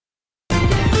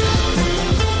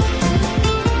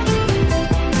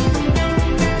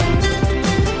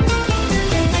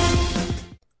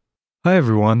Hi,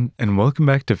 everyone, and welcome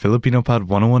back to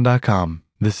FilipinoPod101.com.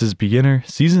 This is Beginner,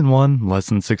 Season 1,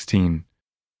 Lesson 16.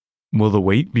 Will the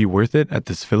wait be worth it at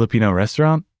this Filipino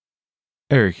restaurant?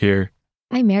 Eric here.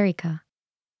 I'm Erica.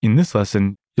 In this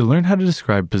lesson, you'll learn how to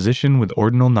describe position with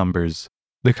ordinal numbers.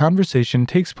 The conversation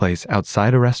takes place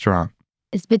outside a restaurant.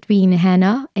 It's between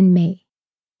Hannah and May.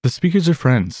 The speakers are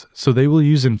friends, so they will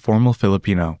use informal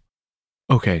Filipino.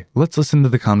 Okay, let's listen to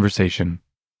the conversation.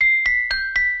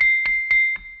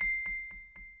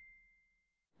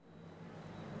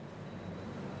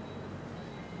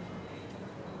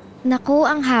 Naku,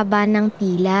 ang haba ng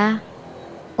pila.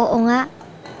 Oo nga,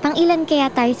 pang ilan kaya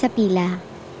tayo sa pila?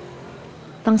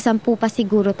 Pang-10 pa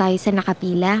siguro tayo sa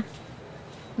nakapila.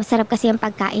 Masarap kasi ang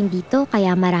pagkain dito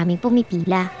kaya maraming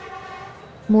pumipila.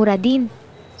 Mura din,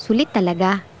 sulit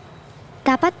talaga.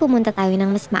 Dapat pumunta tayo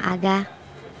ng mas maaga.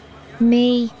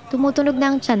 May, tumutunog na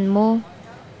ang tiyan mo.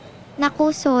 Naku,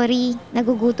 sorry,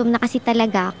 nagugutom na kasi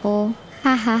talaga ako.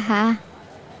 Ha ha ha.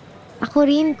 Ako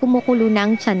rin, kumukulo na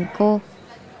ang tiyan ko.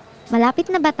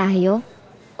 Malapit na ba tayo?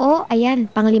 O,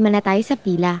 ayan, pang-5 na tayo sa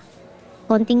pila.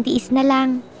 Konting tiis na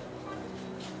lang.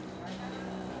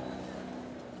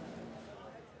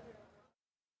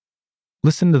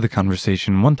 Listen to the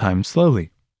conversation one time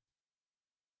slowly.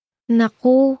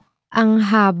 Naku, ang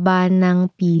haba ng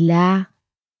pila.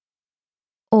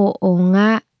 Oo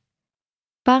nga.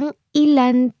 Pang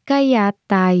ilan kaya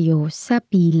tayo sa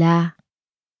pila?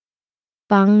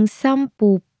 Pang-10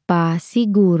 pa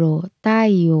siguro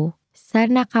tayo sa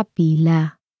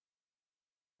nakapila.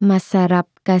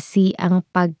 Masarap kasi ang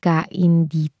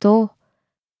pagkain dito,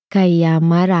 kaya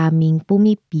maraming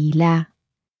pumipila.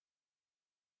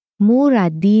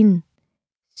 Mura din,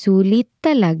 sulit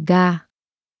talaga.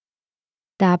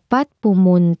 Dapat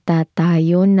pumunta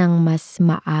tayo ng mas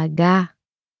maaga.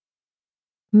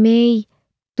 May,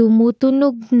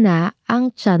 tumutunog na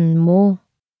ang tiyan mo.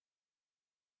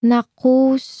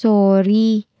 Naku,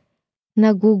 sorry.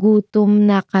 Nagugutom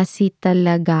na kasi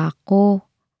talaga ako.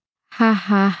 Ha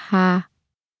ha ha.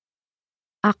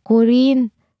 Ako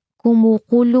rin,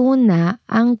 kumukulo na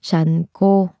ang tiyan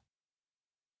ko.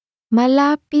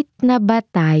 Malapit na ba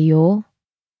tayo?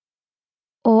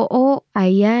 Oo,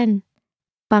 ayan.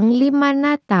 Pang-5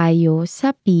 na tayo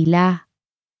sa pila.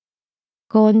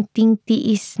 Konting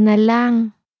tiis na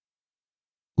lang.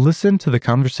 Listen to the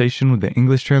conversation with the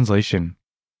English translation.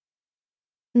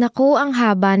 Naku, ang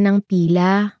haba ng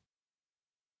pila.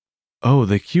 Oh,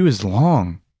 the queue is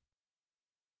long.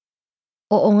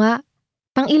 Oo nga,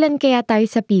 pang ilan kaya tayo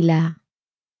sa pila?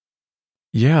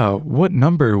 Yeah, what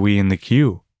number are we in the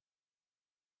queue?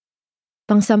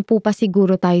 Pang-10 pa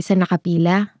siguro tayo sa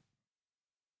nakapila.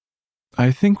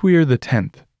 I think we are the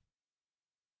 10th.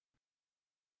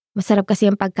 Masarap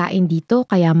kasi ang pagkain dito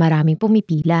kaya maraming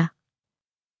pumipila.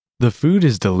 The food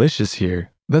is delicious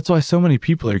here. That's why so many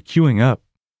people are queuing up.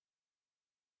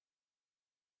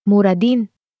 Mura din,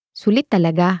 sulit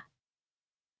talaga.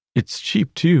 It's cheap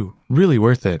too, really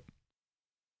worth it.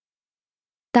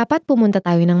 Dapat pumunta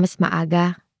tayo ng mas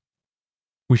maaga.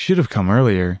 We should have come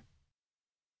earlier.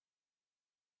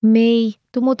 May,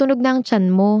 tumutunog na ang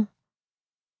tiyan mo.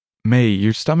 May,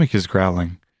 your stomach is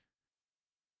growling.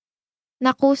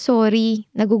 Naku, sorry.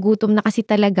 Nagugutom na kasi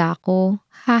talaga ako.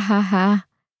 Ha ha ha.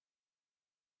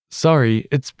 Sorry,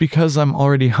 it's because I'm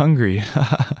already hungry.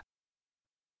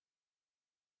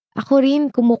 Ako rin,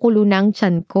 kumukulo na ang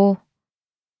tiyan ko.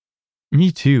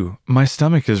 Me too, my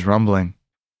stomach is rumbling.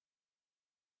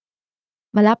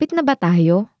 Malapit na ba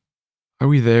tayo?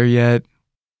 Are we there yet?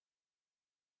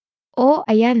 O,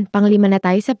 ayan, pang-5 na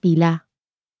tayo sa pila.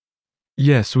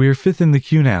 Yes, we are 5th in the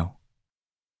queue now.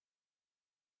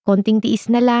 Konting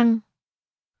tiis na lang.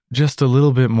 Just a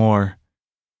little bit more.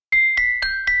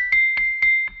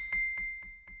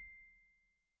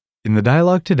 In the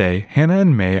dialogue today, Hannah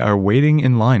and May are waiting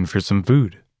in line for some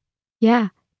food. Yeah,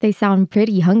 they sound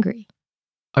pretty hungry.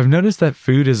 I've noticed that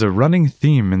food is a running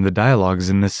theme in the dialogues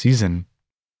in this season.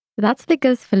 That's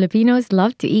because Filipinos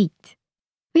love to eat.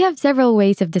 We have several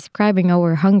ways of describing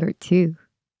our hunger too.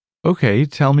 Okay,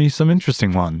 tell me some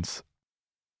interesting ones.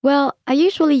 Well, I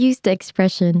usually use the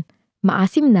expression,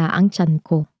 maasim na ang tiyan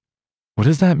ko. What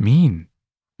does that mean?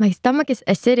 My stomach is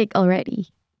acidic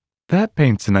already. That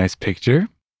paints a nice picture.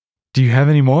 Do you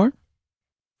have any more?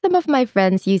 Some of my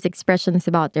friends use expressions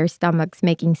about their stomachs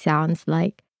making sounds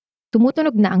like,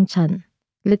 tumutunog na ang tiyan.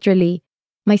 Literally,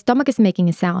 my stomach is making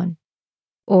a sound.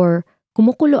 Or,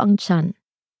 kumukulo ang tiyan,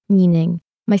 meaning,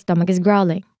 my stomach is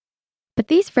growling. But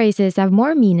these phrases have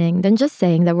more meaning than just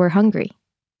saying that we're hungry.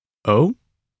 Oh?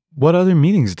 What other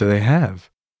meanings do they have?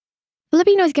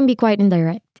 Filipinos can be quite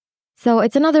indirect, so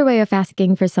it's another way of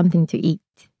asking for something to eat.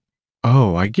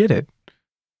 Oh, I get it.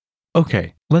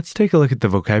 Okay, let's take a look at the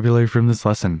vocabulary from this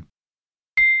lesson.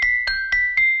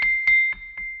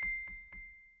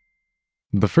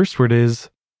 The first word is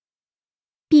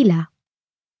Pila.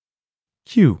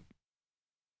 queue.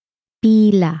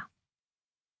 Pila.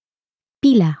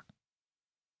 Pila.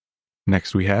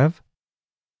 Next we have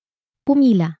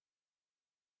Pumila.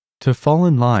 to fall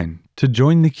in line, to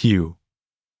join the queue.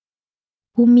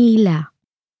 Pumila.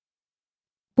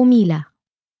 Pumila.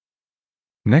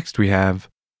 Next we have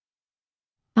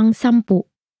Pangsampu.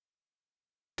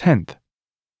 10th.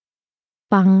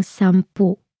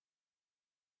 Pangsampu.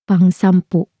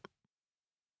 Pangsampu.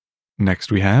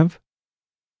 Next we have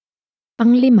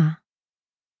Panglima.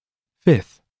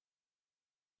 5th.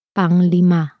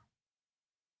 Panglima.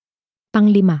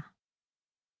 Panglima.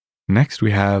 Next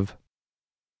we have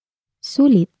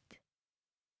Sulit.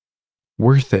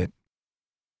 worth it.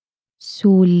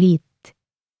 Sulit.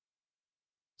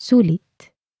 Sulit.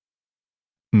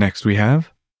 Next we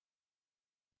have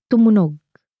Tumunog.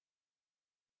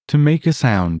 to make a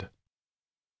sound.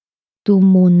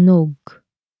 Tumunog.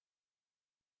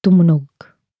 Tumunog.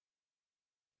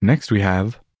 Next we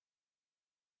have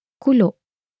Kulo.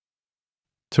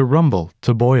 to rumble,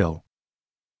 to boil.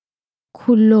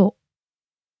 Kulo.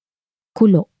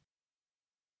 Kulo.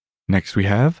 Next we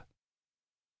have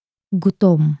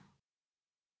Gutom.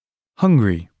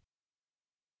 hungry.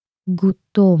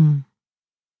 Gutom.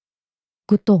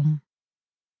 Gutom.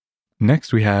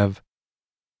 Next we have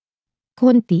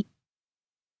Konti.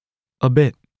 a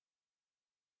bit.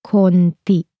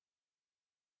 Konti.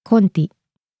 Konti.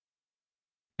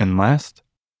 And last,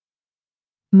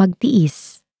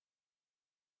 Magtiis.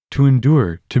 to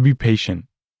endure, to be patient.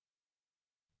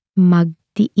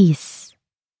 Magtiis.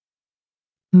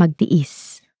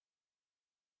 Magtiis.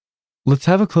 Let's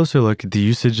have a closer look at the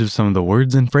usage of some of the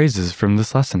words and phrases from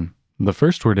this lesson. The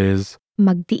first word is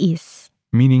Magtiis.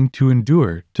 meaning to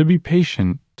endure, to be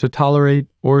patient, to tolerate,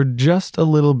 or just a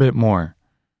little bit more.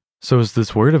 So is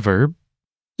this word a verb?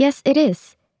 Yes, it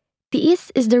is. Tiis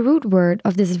is the root word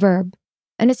of this verb,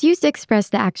 and it's used to express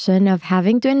the action of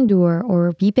having to endure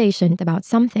or be patient about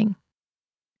something.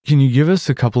 Can you give us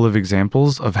a couple of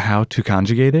examples of how to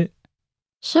conjugate it?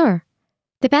 Sure.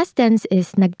 The past tense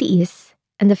is nagtiis,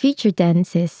 and the future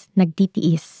tense is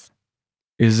nagtitiis.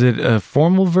 Is it a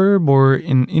formal verb or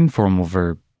an informal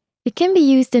verb? It can be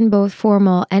used in both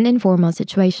formal and informal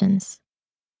situations.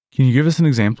 Can you give us an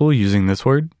example using this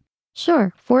word?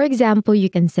 Sure. For example, you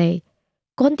can say,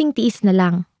 konting tiis na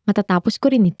lang, matatapos ko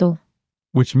rin ito.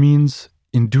 Which means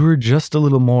endure just a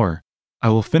little more. I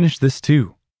will finish this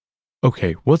too.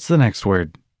 Okay, what's the next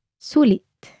word? Sulit.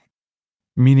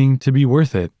 Meaning to be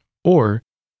worth it, or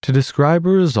to describe a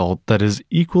result that is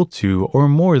equal to or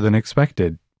more than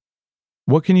expected.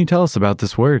 What can you tell us about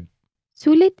this word?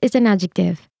 Sulit is an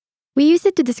adjective. We use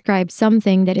it to describe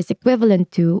something that is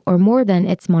equivalent to or more than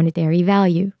its monetary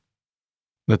value.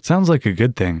 That sounds like a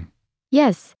good thing.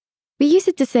 Yes, we use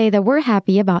it to say that we're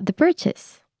happy about the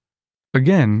purchase.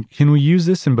 Again, can we use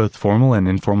this in both formal and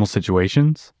informal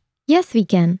situations? Yes, we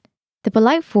can. The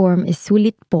polite form is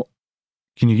sulit po.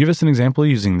 Can you give us an example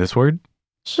using this word?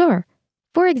 Sure.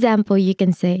 For example, you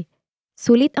can say,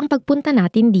 sulit ang pagpunta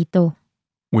natin dito.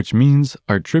 Which means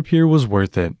our trip here was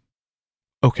worth it.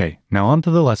 Okay, now on to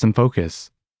the lesson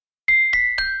focus.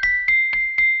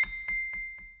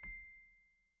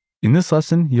 In this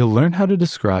lesson, you'll learn how to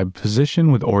describe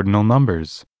position with ordinal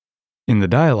numbers. In the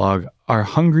dialogue, our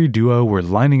hungry duo were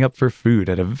lining up for food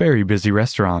at a very busy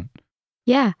restaurant.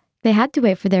 Yeah, they had to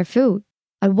wait for their food.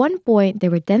 At one point, they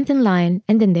were 10th in line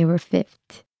and then they were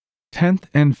 5th. 10th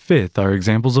and 5th are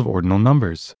examples of ordinal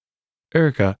numbers.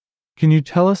 Erica, can you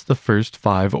tell us the first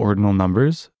 5 ordinal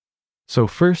numbers? So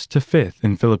 1st to 5th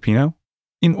in Filipino?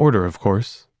 In order, of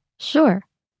course. Sure.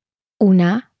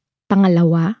 Una,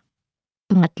 pangalawa,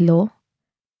 pangatlo,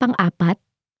 pang-apat,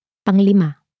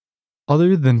 panglima.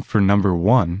 Other than for number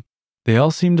 1, they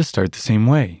all seem to start the same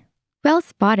way. Well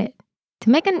spotted. To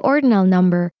make an ordinal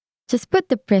number, just put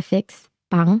the prefix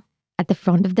pang at the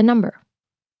front of the number.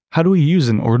 How do we use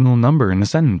an ordinal number in a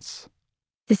sentence?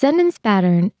 The sentence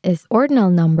pattern is ordinal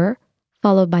number,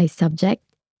 followed by subject,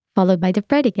 followed by the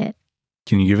predicate.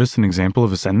 Can you give us an example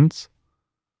of a sentence?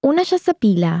 Una siya sa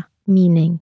pila,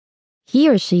 meaning he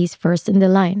or she's first in the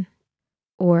line.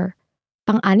 Or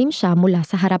pang-anim siya mula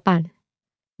sa harapan,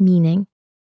 meaning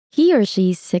he or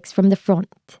she's sixth from the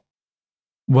front.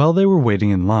 While they were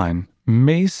waiting in line,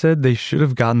 May said they should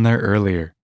have gotten there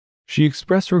earlier. She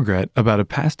expressed regret about a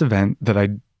past event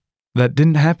that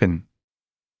didn't happen.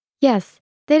 Yes,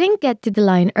 they didn't get to the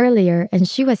line earlier and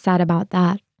she was sad about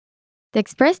that. To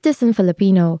express this in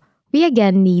Filipino, we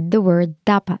again need the word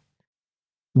dapat.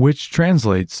 which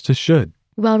translates to should.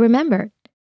 Well remembered.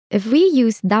 If we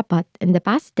use dapat in the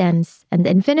past tense and the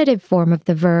infinitive form of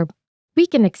the verb, we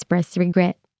can express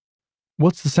regret.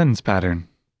 What's the sentence pattern?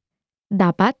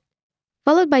 Dapat,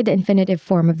 followed by the infinitive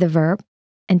form of the verb,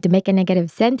 and to make a negative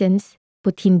sentence,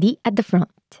 put hindi at the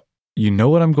front. You know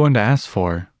what I'm going to ask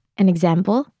for. An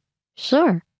example?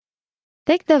 Sure.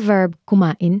 Take the verb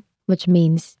kumain, which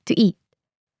means to eat.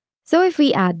 So if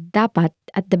we add dapat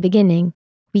at the beginning,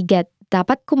 we get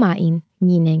dapat kumain,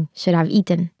 meaning should have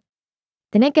eaten.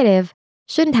 The negative,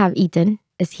 shouldn't have eaten,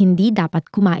 is hindi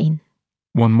dapat kumain.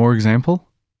 One more example?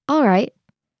 Alright,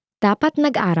 dapat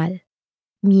nag-aral,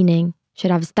 meaning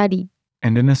should have studied.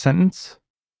 And in a sentence?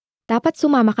 Dapat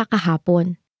sumama ka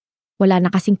kahapon. Wala na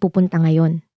kasing pupunta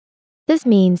ngayon. This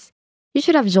means you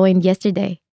should have joined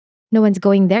yesterday. No one's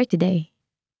going there today.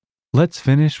 Let's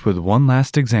finish with one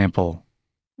last example.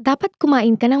 Dapat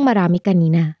kumain ka ng marami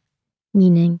kanina,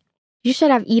 meaning you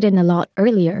should have eaten a lot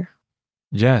earlier.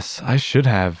 Yes, I should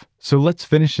have. So let's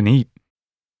finish and eat.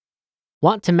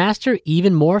 Want to master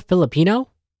even more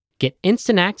Filipino? Get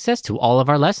instant access to all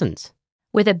of our lessons.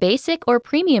 With a basic or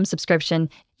premium subscription,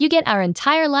 you get our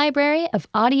entire library of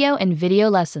audio and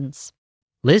video lessons.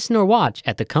 Listen or watch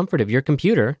at the comfort of your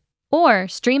computer, Or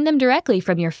stream them directly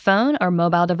from your phone or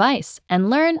mobile device and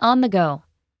learn on the go.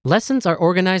 Lessons are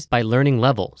organized by learning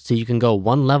level, so you can go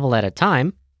one level at a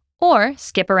time. Or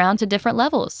skip around to different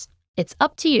levels. It's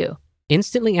up to you.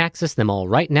 Instantly access them all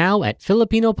right now at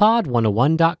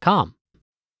filipinopod101.com.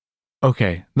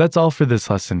 Okay, that's all for this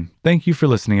lesson. Thank you for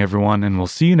listening, everyone, and we'll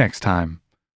see you next time.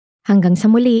 Hanggang sa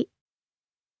muli!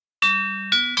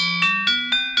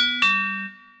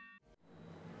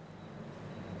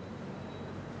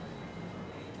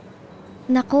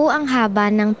 Naku, ang haba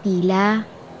ng pila.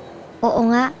 Oo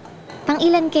nga,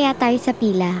 pang-ilan kaya tayo sa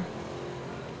pila?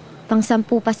 Pang-10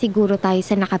 pa siguro tayo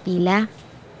sa nakapila.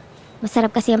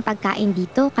 Masarap kasi ang pagkain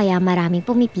dito kaya maraming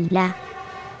pumipila.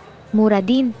 Mura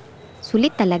din,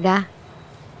 sulit talaga.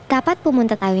 Dapat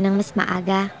pumunta tayo ng mas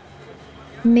maaga.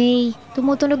 May,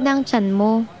 tumutunog na ang tiyan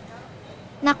mo.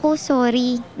 Naku,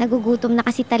 sorry, nagugutom na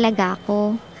kasi talaga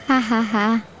ako. Ha ha ha.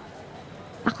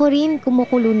 Ako rin,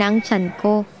 kumukulo na ang tiyan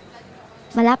ko.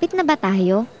 Malapit na ba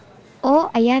tayo?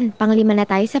 Oh, ayan, pang-5 na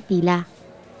tayo sa pila.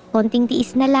 Konting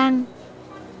tiis na lang.